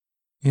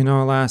In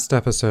our last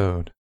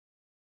episode,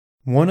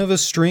 one of a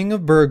string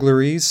of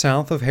burglaries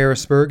south of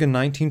Harrisburg in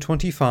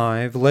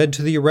 1925 led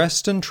to the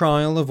arrest and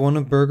trial of one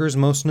of Berger's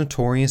most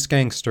notorious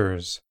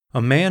gangsters,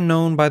 a man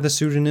known by the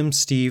pseudonym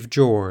Steve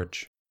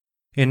George.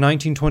 In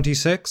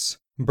 1926,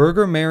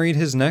 Berger married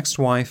his next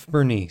wife,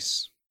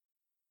 Bernice.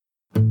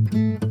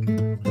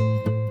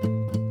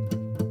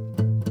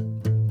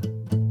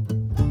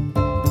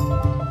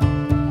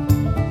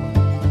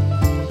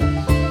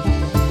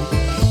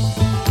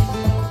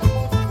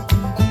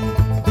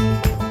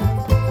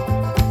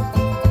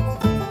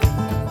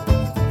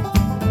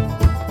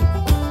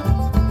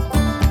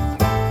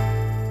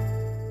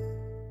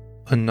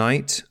 A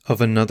Night of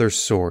Another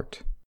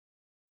Sort.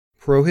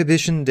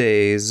 Prohibition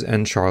Days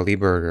and Charlie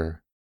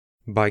Berger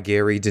by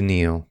Gary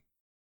Daniil.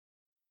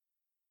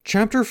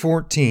 Chapter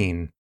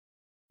 14.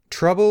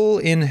 Trouble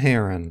in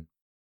Herrin.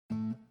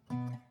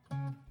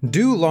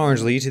 Due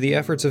largely to the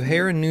efforts of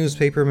Herrin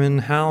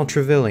newspaperman Hal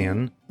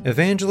Trevelyan,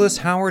 evangelist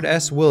Howard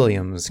S.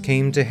 Williams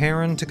came to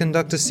Herrin to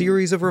conduct a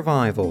series of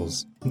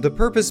revivals, the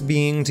purpose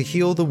being to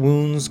heal the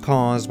wounds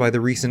caused by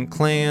the recent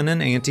Klan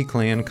and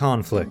anti-Klan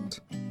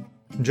conflict.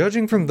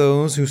 Judging from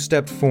those who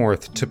stepped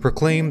forth to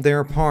proclaim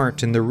their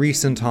part in the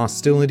recent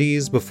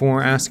hostilities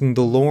before asking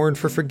the Lord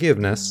for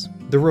forgiveness,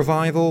 the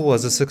revival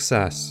was a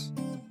success.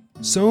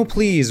 So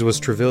pleased was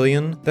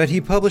Trevelyan that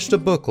he published a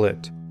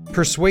booklet,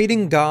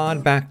 Persuading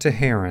God Back to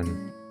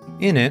Herrin.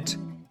 In it,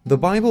 the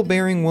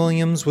Bible-bearing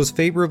Williams was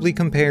favorably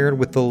compared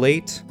with the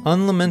late,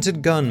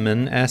 unlamented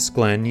gunman S.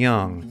 Glenn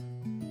Young.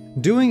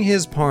 Doing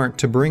his part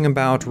to bring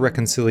about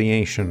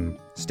reconciliation,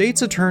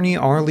 State's Attorney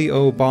Arlie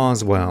O.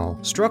 Boswell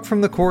struck from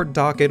the court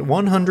docket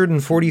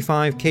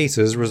 145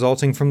 cases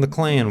resulting from the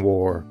Klan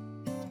War.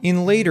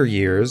 In later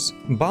years,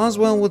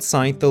 Boswell would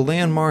cite the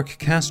landmark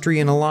Castry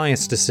and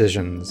Elias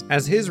decisions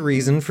as his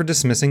reason for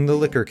dismissing the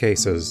liquor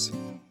cases.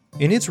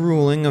 In its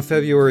ruling of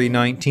February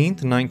 19,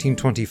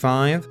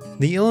 1925,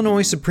 the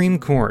Illinois Supreme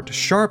Court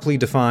sharply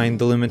defined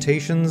the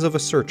limitations of a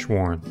search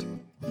warrant.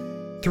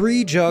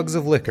 3 jugs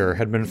of liquor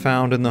had been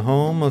found in the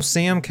home of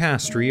Sam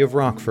Castry of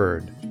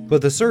Rockford,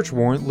 but the search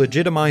warrant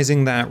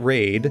legitimizing that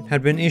raid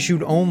had been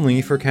issued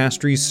only for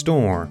Castry's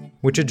store,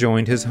 which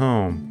adjoined his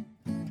home.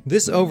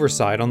 This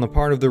oversight on the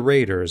part of the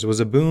raiders was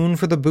a boon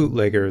for the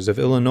bootleggers of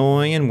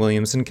Illinois and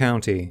Williamson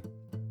County.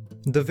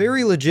 The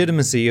very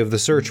legitimacy of the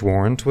search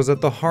warrant was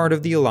at the heart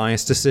of the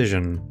Elias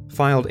decision,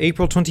 filed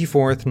April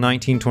 24,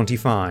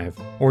 1925,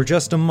 or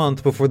just a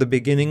month before the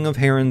beginning of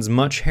Herrin's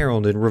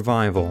much-heralded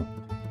revival.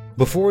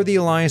 Before the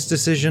Elias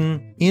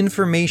decision,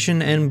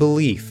 information and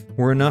belief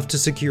were enough to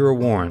secure a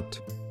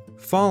warrant.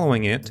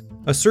 Following it,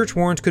 a search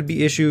warrant could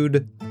be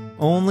issued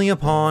only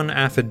upon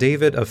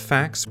affidavit of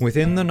facts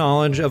within the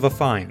knowledge of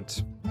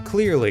affiant.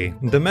 Clearly,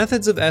 the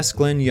methods of S.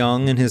 Glenn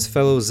Young and his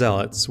fellow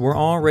zealots were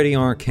already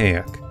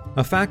archaic,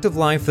 a fact of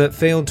life that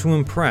failed to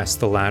impress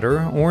the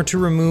latter or to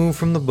remove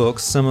from the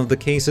books some of the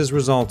cases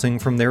resulting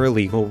from their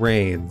illegal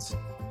raids.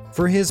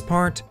 For his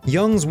part,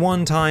 Young's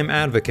one-time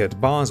advocate,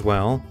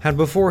 Boswell, had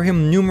before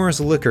him numerous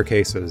liquor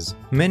cases,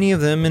 many of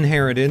them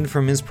inherited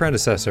from his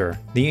predecessor,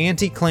 the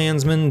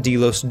anti-Klansman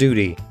Delos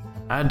Duty.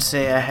 I'd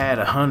say I had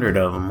 100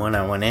 of them when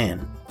I went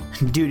in.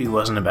 Duty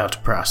wasn't about to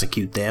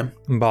prosecute them,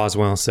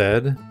 Boswell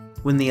said.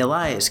 When the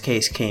Elias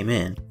case came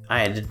in,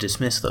 I had to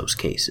dismiss those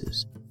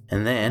cases.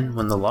 And then,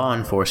 when the law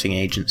enforcing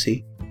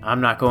agency,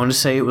 I'm not going to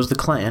say it was the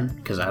Klan,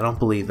 because I don't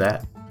believe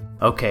that.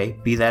 Okay,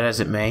 be that as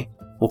it may,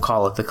 we'll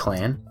call it the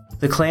Klan.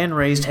 The Klan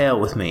raised hell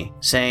with me,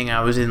 saying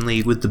I was in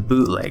league with the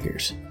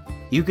bootleggers.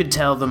 You could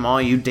tell them all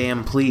you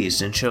damn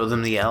pleased and show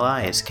them the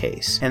Elias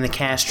case and the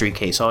Castry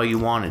case all you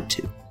wanted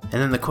to.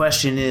 And then the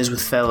question is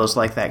with fellows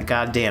like that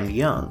goddamn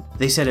Young,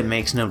 they said it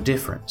makes no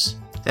difference,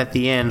 that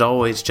the end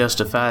always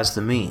justifies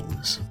the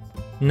means.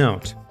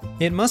 Note: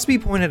 it must be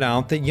pointed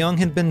out that Young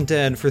had been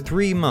dead for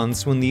 3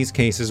 months when these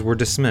cases were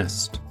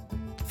dismissed.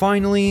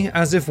 Finally,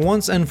 as if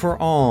once and for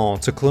all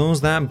to close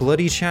that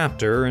bloody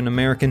chapter in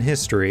American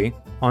history,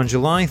 on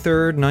July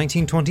 3,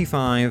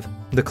 1925,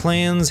 the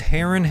Klan's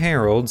Herrin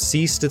Herald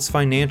ceased its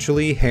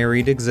financially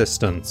harried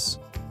existence.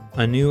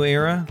 A new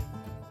era?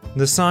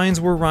 The signs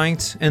were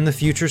right and the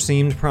future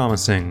seemed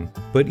promising,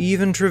 but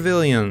even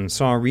Trevelyan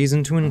saw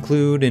reason to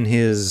include in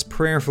his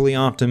prayerfully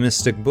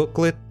optimistic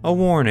booklet a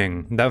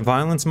warning that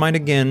violence might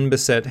again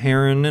beset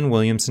Herrin and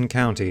Williamson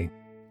County.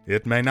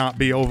 It may not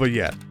be over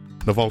yet.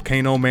 The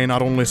volcano may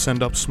not only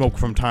send up smoke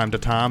from time to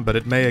time, but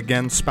it may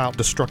again spout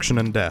destruction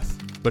and death.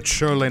 But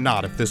surely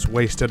not if this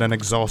wasted and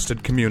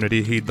exhausted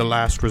community heed the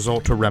last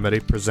resort to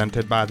remedy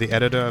presented by the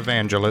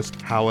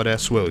editor-evangelist Howard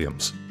S.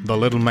 Williams, the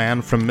little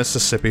man from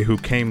Mississippi who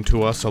came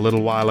to us a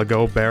little while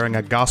ago bearing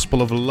a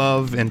gospel of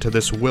love into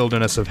this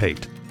wilderness of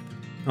hate.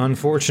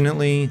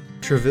 Unfortunately,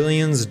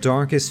 Trevelyan's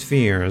darkest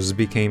fears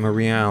became a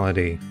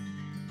reality.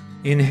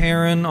 In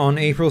Herrin on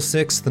April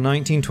 6,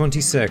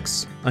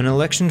 1926, an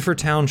election for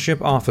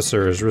township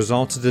officers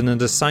resulted in a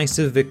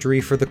decisive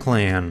victory for the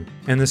Klan,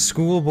 and the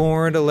school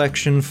board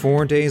election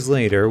 4 days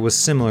later was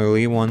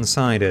similarly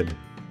one-sided.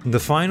 The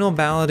final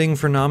balloting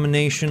for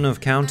nomination of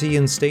county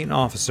and state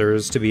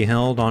officers to be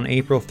held on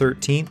April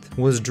 13th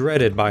was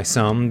dreaded by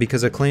some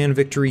because a Klan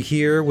victory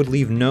here would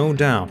leave no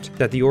doubt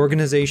that the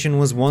organization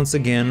was once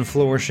again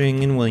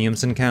flourishing in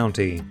Williamson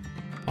County.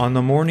 On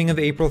the morning of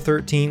April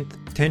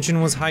 13th, tension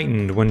was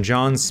heightened when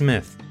John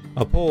Smith,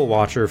 a poll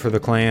watcher for the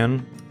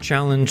Klan,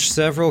 challenged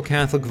several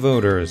Catholic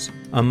voters,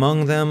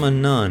 among them a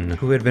nun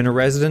who had been a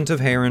resident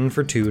of Herrin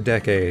for 2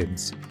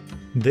 decades.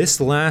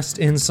 This last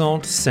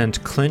insult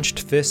sent clenched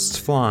fists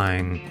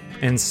flying,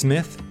 and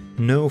Smith,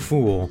 no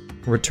fool,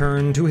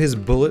 returned to his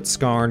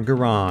bullet-scarred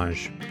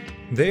garage.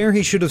 There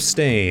he should have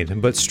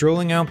stayed, but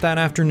strolling out that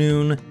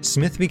afternoon,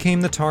 Smith became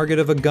the target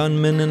of a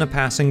gunman in a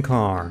passing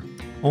car.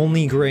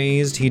 Only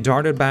grazed, he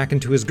darted back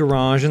into his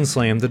garage and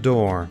slammed the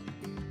door.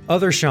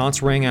 Other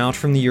shots rang out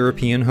from the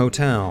European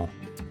Hotel.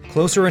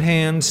 Closer at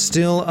hand,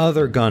 still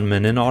other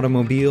gunmen in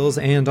automobiles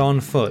and on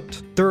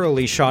foot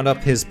thoroughly shot up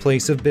his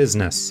place of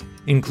business,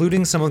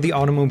 including some of the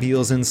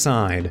automobiles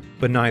inside,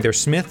 but neither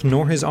Smith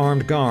nor his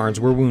armed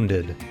guards were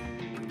wounded.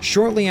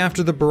 Shortly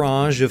after the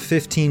barrage of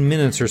 15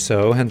 minutes or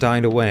so had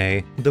died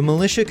away, the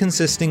militia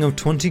consisting of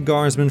 20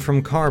 guardsmen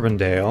from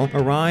Carbondale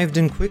arrived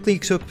and quickly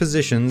took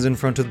positions in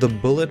front of the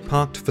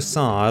bullet-pocked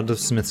facade of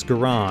Smith's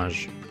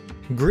garage.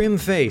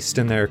 Grim-faced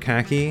in their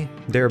khaki,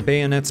 their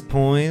bayonets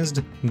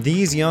poised,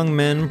 these young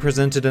men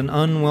presented an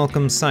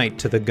unwelcome sight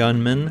to the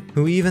gunmen,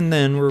 who even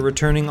then were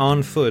returning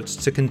on foot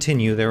to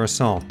continue their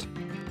assault.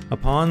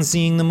 Upon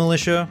seeing the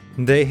militia,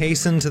 they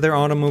hastened to their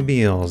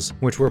automobiles,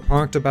 which were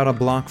parked about a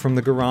block from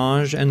the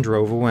garage, and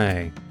drove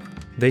away.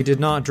 They did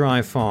not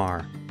drive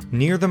far.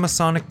 Near the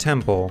Masonic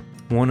Temple,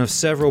 one of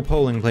several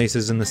polling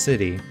places in the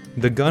city,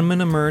 the gunmen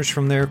emerged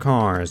from their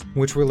cars,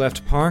 which were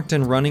left parked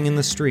and running in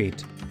the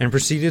street, and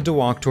proceeded to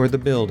walk toward the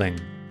building.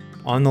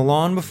 On the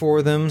lawn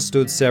before them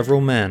stood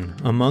several men,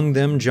 among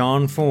them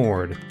John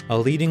Ford, a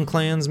leading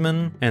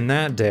Klansman, and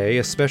that day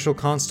a special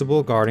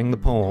constable guarding the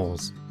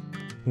polls.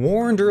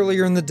 Warned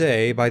earlier in the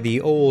day by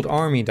the old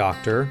army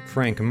doctor,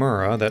 Frank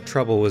Murrah, that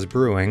trouble was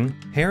brewing,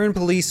 Herrin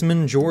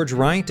policemen George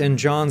Wright and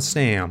John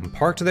Stam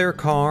parked their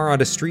car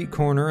at a street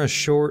corner a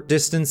short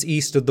distance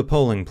east of the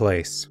polling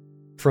place.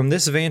 From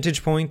this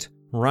vantage point,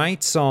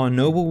 Wright saw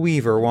Noble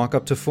Weaver walk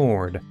up to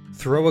Ford,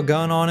 throw a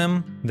gun on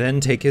him, then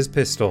take his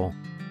pistol.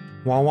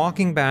 While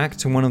walking back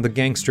to one of the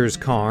gangsters'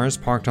 cars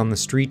parked on the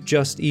street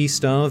just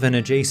east of and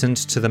adjacent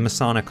to the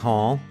Masonic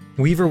Hall,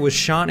 Weaver was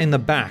shot in the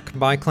back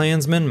by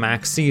Klansman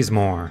Max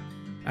Sizemore.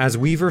 As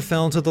Weaver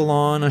fell to the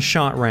lawn, a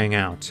shot rang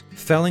out,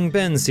 felling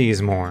Ben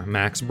Sizemore,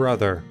 Mac's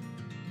brother.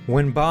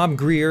 When Bob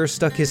Greer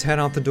stuck his head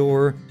out the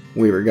door,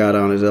 Weaver got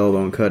on his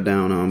elbow and cut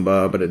down on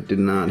Bob, but it did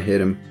not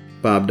hit him.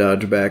 Bob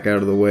dodged back out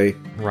of the way.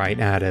 Wright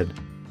added.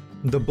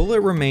 The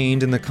bullet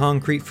remained in the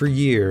concrete for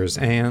years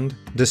and,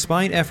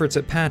 despite efforts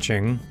at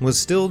patching, was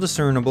still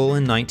discernible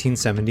in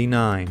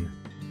 1979.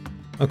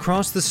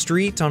 Across the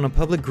street on a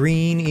public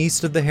green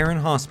east of the Herrin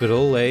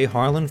Hospital lay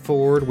Harlan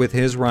Ford with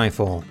his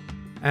rifle.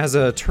 As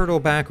a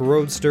turtleback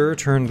roadster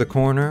turned the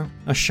corner,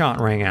 a shot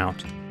rang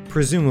out,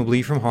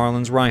 presumably from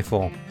Harlan's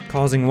rifle,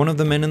 causing one of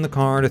the men in the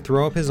car to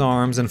throw up his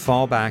arms and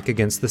fall back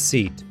against the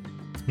seat.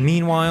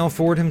 Meanwhile,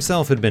 Ford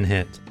himself had been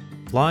hit.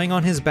 Lying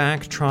on his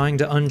back trying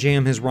to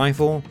unjam his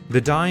rifle, the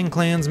dying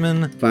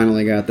Klansman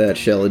finally got that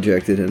shell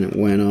ejected and it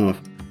went off,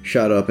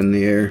 shot up in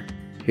the air.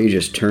 He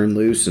just turned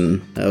loose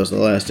and that was the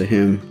last of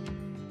him.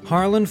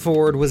 Harlan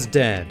Ford was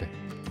dead.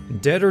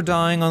 Dead or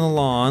dying on the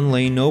lawn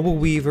lay Noble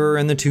Weaver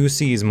and the 2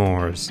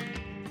 Sizemores.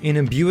 In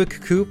a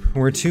Buick coupe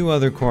were 2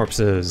 other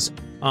corpses,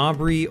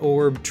 Aubrey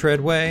Orb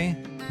Treadway,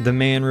 the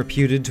man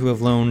reputed to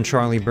have loaned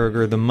Charlie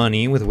Berger the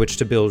money with which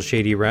to build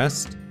Shady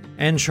Rest,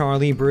 and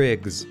Charlie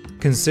Briggs,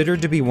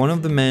 considered to be one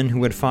of the men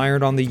who had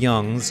fired on the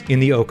Youngs in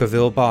the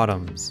Oakville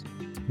Bottoms.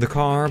 The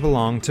car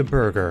belonged to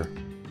Berger.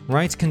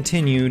 Wright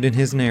continued in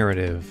his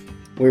narrative.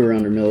 We were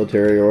under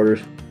military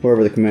orders,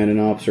 whoever the commanding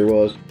officer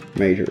was,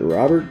 Major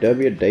Robert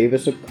W.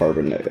 Davis of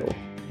Carbondale.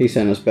 He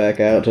sent us back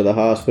out to the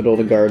hospital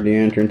to guard the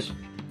entrance.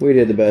 We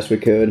did the best we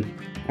could.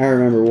 I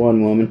remember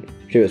one woman,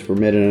 she was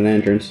permitted an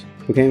entrance,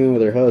 who came in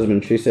with her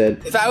husband. She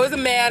said, "If I was a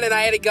man and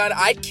I had a gun,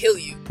 I'd kill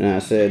you." And I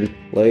said,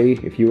 "Lady,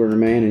 if you were a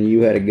man and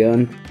you had a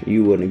gun,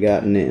 you wouldn't have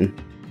gotten in."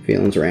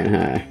 Feelings ran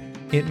high.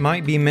 It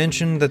might be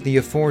mentioned that the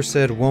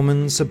aforesaid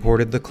woman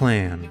supported the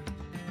Klan.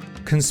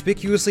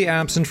 Conspicuously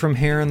absent from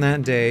Herrin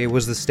that day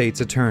was the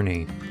state's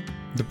attorney.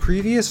 The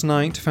previous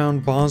night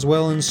found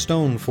Boswell in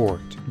Stonefort,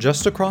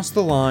 just across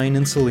the line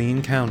in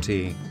Saline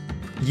County.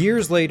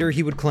 Years later,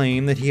 he would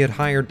claim that he had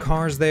hired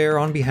cars there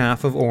on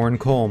behalf of Orrin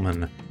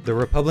Coleman, the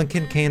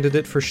Republican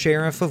candidate for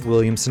sheriff of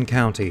Williamson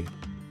County.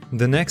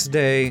 The next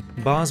day,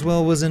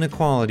 Boswell was in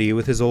equality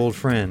with his old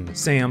friend,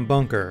 Sam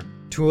Bunker,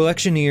 to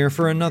electioneer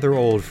for another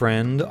old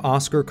friend,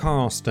 Oscar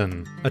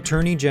Carlston,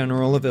 Attorney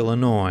General of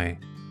Illinois.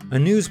 A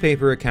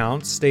newspaper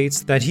account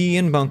states that he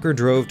and Bunker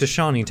drove to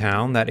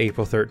Shawneetown that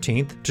April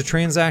 13th to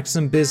transact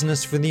some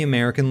business for the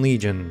American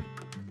Legion.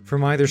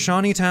 From either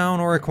Shawneetown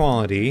or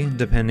Equality,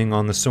 depending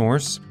on the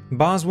source,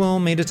 Boswell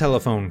made a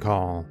telephone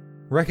call.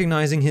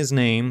 Recognizing his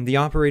name, the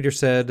operator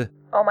said,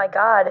 "Oh my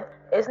God,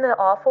 Isn't it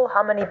awful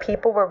how many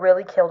people were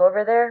really killed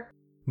over there?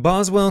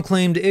 Boswell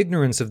claimed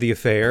ignorance of the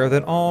affair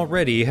that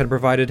already had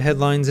provided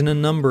headlines in a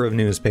number of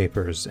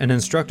newspapers and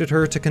instructed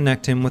her to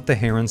connect him with the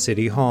Heron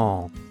City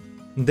Hall.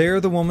 There,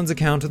 the woman's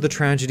account of the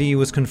tragedy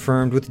was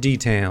confirmed with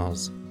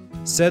details.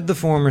 Said the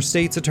former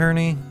state's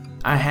attorney,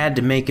 "I had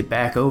to make it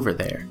back over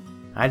there.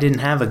 I didn't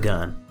have a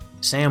gun.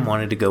 Sam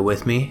wanted to go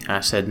with me. I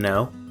said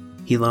no.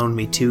 He loaned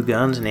me 2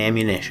 guns and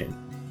ammunition.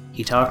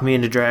 He talked me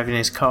into driving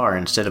his car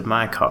instead of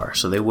my car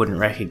so they wouldn't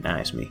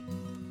recognize me.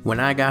 When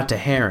I got to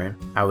Heron,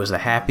 I was the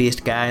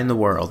happiest guy in the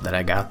world that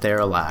I got there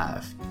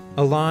alive."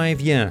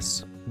 Alive,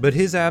 yes, but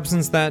his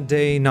absence that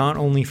day not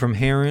only from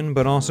Heron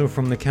but also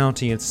from the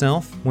county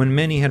itself, when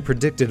many had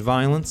predicted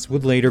violence,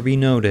 would later be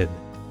noted,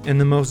 and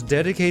the most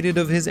dedicated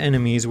of his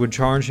enemies would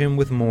charge him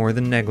with more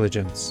than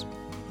negligence.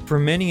 For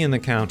many in the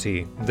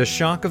county, the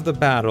shock of the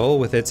battle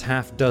with its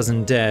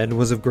half-dozen dead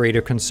was of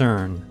greater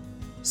concern.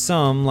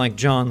 Some, like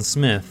John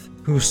Smith,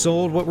 who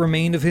sold what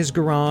remained of his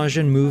garage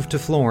and moved to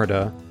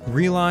Florida,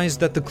 realized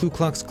that the Ku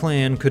Klux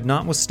Klan could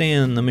not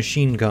withstand the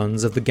machine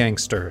guns of the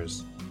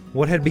gangsters.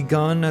 What had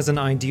begun as an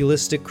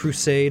idealistic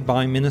crusade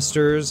by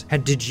ministers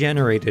had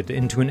degenerated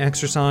into an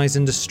exercise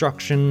in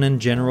destruction and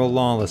general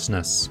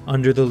lawlessness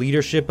under the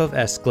leadership of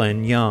S.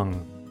 Glenn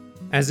Young.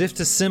 As if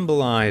to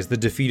symbolize the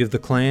defeat of the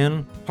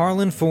Klan,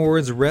 Harlan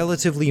Ford's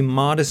relatively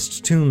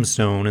modest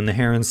tombstone in the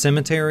Heron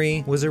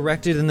Cemetery was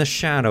erected in the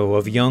shadow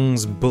of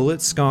Young's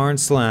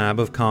bullet-scarred slab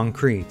of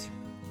concrete.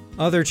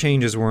 Other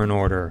changes were in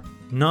order,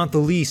 not the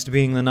least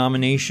being the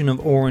nomination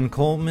of Orrin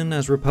Coleman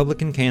as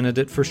Republican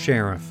candidate for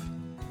sheriff.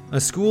 A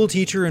school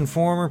teacher and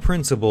former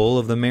principal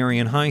of the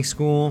Marion High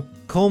School,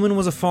 Coleman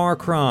was a far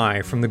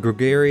cry from the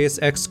gregarious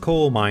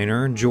ex-coal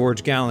miner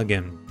George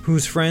Galligan,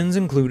 whose friends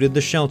included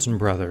the Shelton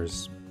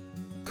brothers.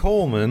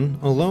 Coleman,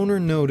 a loner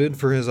noted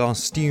for his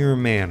austere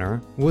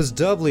manner, was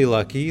doubly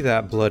lucky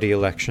that bloody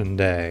election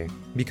day,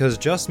 because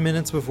just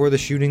minutes before the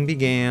shooting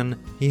began,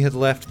 he had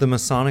left the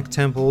Masonic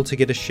Temple to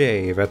get a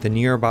shave at the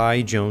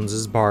nearby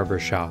Jones's barber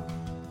shop.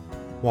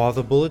 While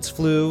the bullets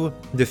flew,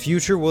 the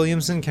future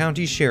Williamson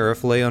County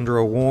Sheriff lay under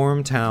a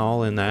warm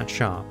towel in that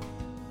shop.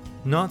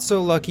 Not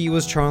so lucky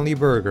was Charlie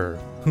Berger,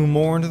 who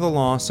mourned the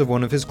loss of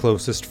one of his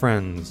closest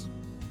friends.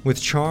 With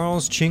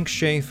Charles Chink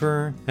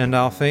Schaefer and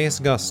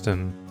Alphaeus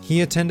Guston, he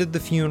attended the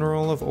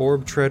funeral of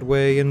Orb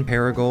Treadway in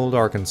Paragould,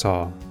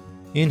 Arkansas.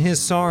 In his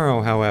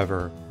sorrow,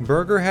 however,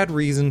 Berger had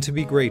reason to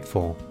be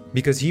grateful,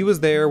 because he was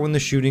there when the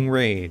shooting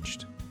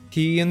raged.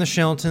 He and the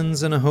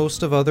Sheltons and a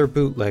host of other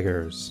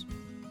bootleggers.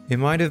 It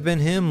might have been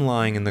him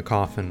lying in the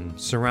coffin,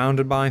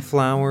 surrounded by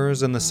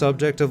flowers and the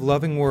subject of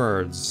loving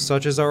words,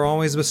 such as are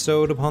always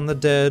bestowed upon the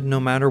dead no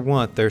matter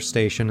what their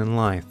station in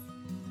life.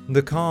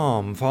 The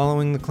calm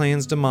following the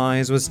Klan's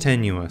demise was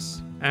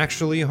tenuous,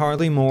 actually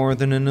hardly more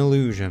than an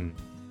illusion.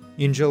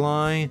 In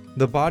July,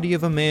 the body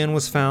of a man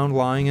was found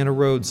lying at a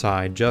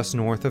roadside just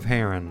north of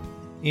Heron.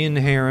 In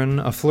Heron,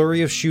 a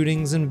flurry of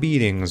shootings and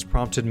beatings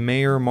prompted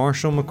Mayor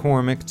Marshall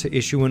McCormick to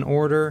issue an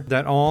order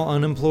that all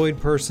unemployed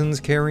persons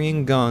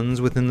carrying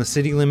guns within the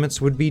city limits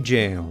would be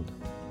jailed.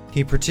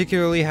 He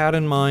particularly had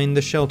in mind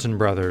the Shelton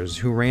brothers,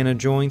 who ran a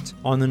joint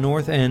on the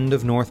north end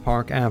of North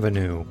Park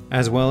Avenue,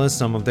 as well as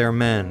some of their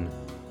men.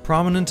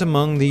 Prominent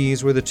among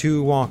these were the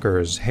 2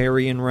 Walkers,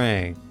 Harry and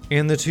Ray,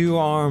 and the 2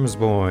 Arms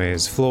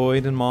boys,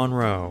 Floyd and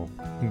Monroe,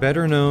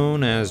 better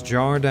known as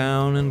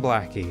Jardown and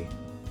Blackie.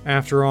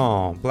 After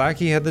all,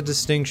 Blackie had the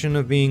distinction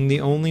of being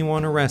the only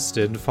one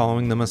arrested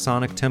following the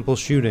Masonic Temple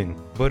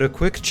shooting, but a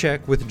quick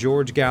check with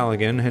George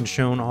Galligan had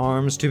shown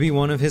Arms to be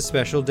one of his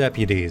special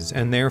deputies,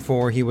 and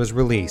therefore he was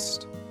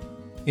released.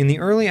 In the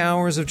early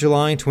hours of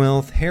July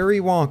 12th, Harry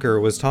Walker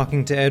was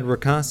talking to Ed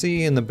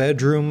Ricassi in the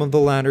bedroom of the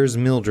latter's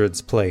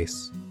Mildred's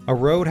Place, a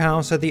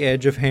roadhouse at the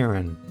edge of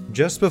Heron,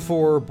 just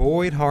before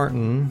Boyd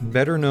Harton,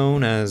 better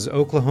known as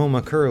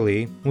Oklahoma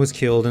Curly, was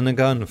killed in a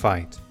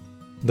gunfight.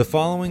 The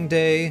following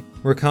day,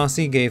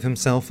 Ricassi gave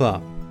himself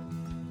up.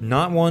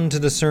 Not one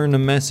to discern a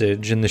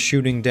message in the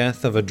shooting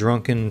death of a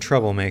drunken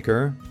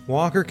troublemaker,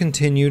 Walker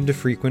continued to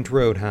frequent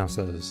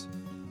roadhouses.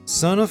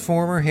 Son of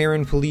former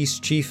Heron Police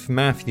Chief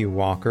Matthew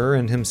Walker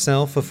and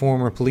himself a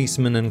former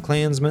policeman and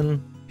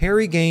Klansman,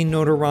 Harry gained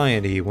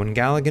notoriety when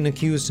Galligan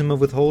accused him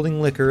of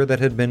withholding liquor that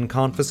had been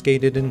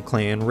confiscated in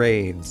Klan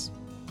raids.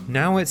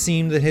 Now it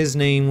seemed that his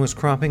name was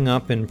cropping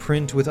up in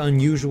print with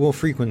unusual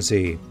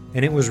frequency,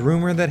 and it was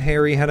rumored that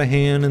Harry had a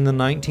hand in the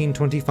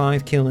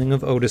 1925 killing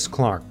of Otis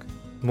Clark,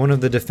 one of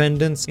the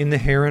defendants in the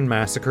Heron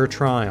Massacre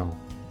trial.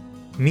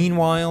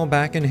 Meanwhile,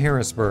 back in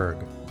Harrisburg,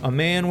 a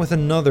man with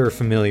another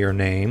familiar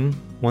name,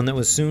 one that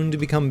was soon to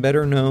become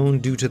better known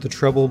due to the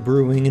trouble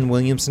brewing in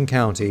Williamson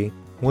County,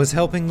 was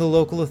helping the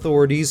local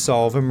authorities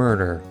solve a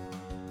murder.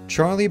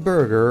 Charlie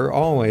Berger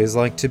always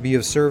liked to be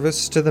of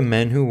service to the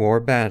men who wore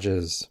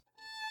badges.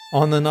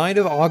 On the night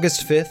of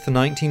August 5th,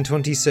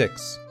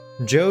 1926,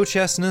 Joe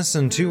Chesnus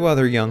and 2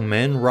 other young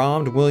men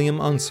robbed William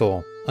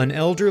Unsell, an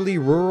elderly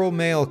rural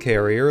mail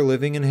carrier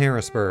living in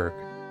Harrisburg.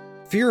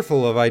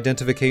 Fearful of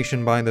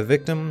identification by the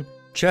victim,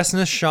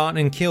 Chesnus shot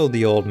and killed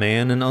the old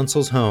man in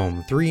Unsell's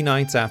home 3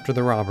 nights after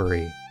the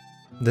robbery.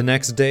 The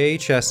next day,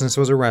 Chesnus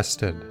was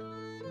arrested.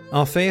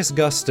 Alphaeus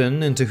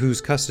Guston, into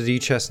whose custody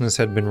Chesnus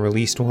had been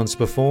released once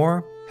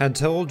before, had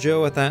told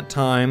Joe at that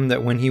time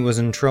that when he was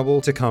in trouble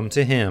to come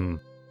to him.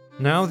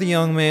 Now the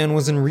young man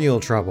was in real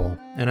trouble,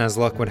 and as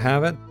luck would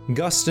have it,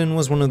 Guston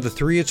was one of the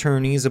 3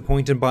 attorneys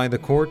appointed by the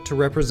court to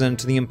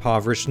represent the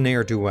impoverished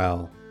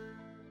ne'er-do-well.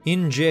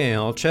 In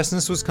jail,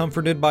 Chesnus was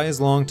comforted by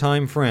his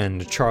longtime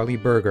friend, Charlie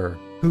Berger,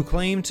 who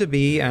claimed to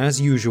be,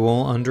 as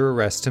usual, under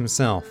arrest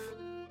himself.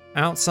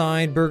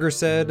 Outside, Berger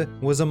said,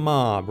 was a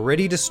mob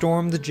ready to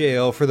storm the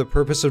jail for the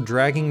purpose of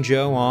dragging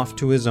Joe off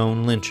to his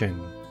own lynching.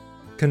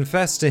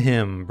 Confess to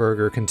him,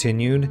 Berger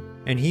continued,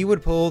 and he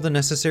would pull the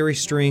necessary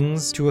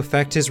strings to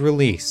effect his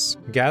release,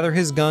 gather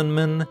his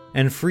gunmen,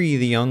 and free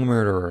the young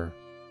murderer.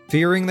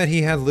 Fearing that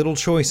he had little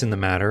choice in the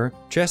matter,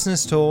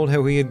 Chesnus told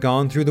how he had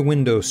gone through the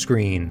window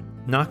screen,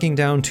 knocking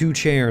down 2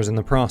 chairs in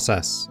the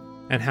process,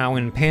 and how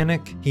in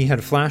panic he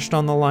had flashed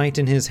on the light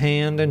in his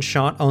hand and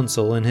shot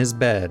Unsel in his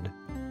bed.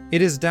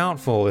 It is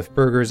doubtful if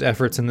Berger's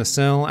efforts in the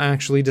cell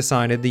actually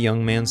decided the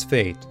young man's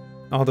fate,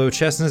 although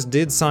Chesnus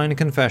did sign a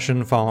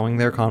confession following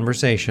their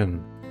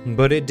conversation.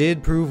 But it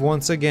did prove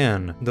once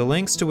again the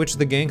lengths to which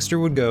the gangster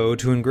would go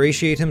to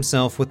ingratiate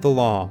himself with the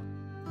law.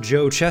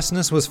 Joe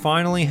Chesnus was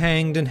finally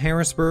hanged in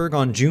Harrisburg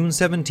on June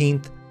 17,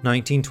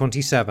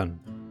 1927.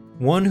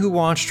 One who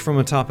watched from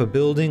atop a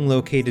building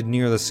located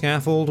near the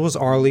scaffold was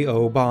Arlie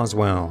O.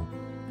 Boswell.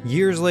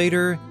 Years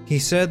later, he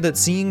said that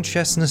seeing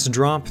Chesnus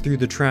drop through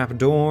the trap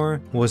door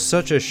was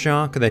such a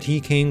shock that he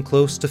came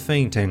close to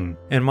fainting,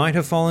 and might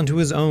have fallen to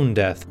his own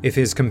death if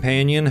his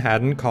companion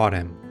hadn't caught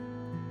him.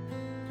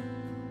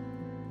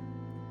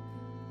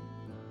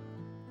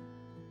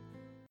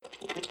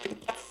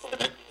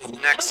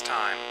 Next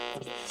time.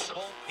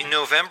 In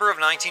November of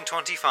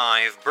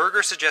 1925,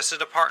 Berger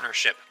suggested a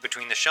partnership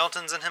between the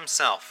Sheltons and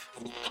himself.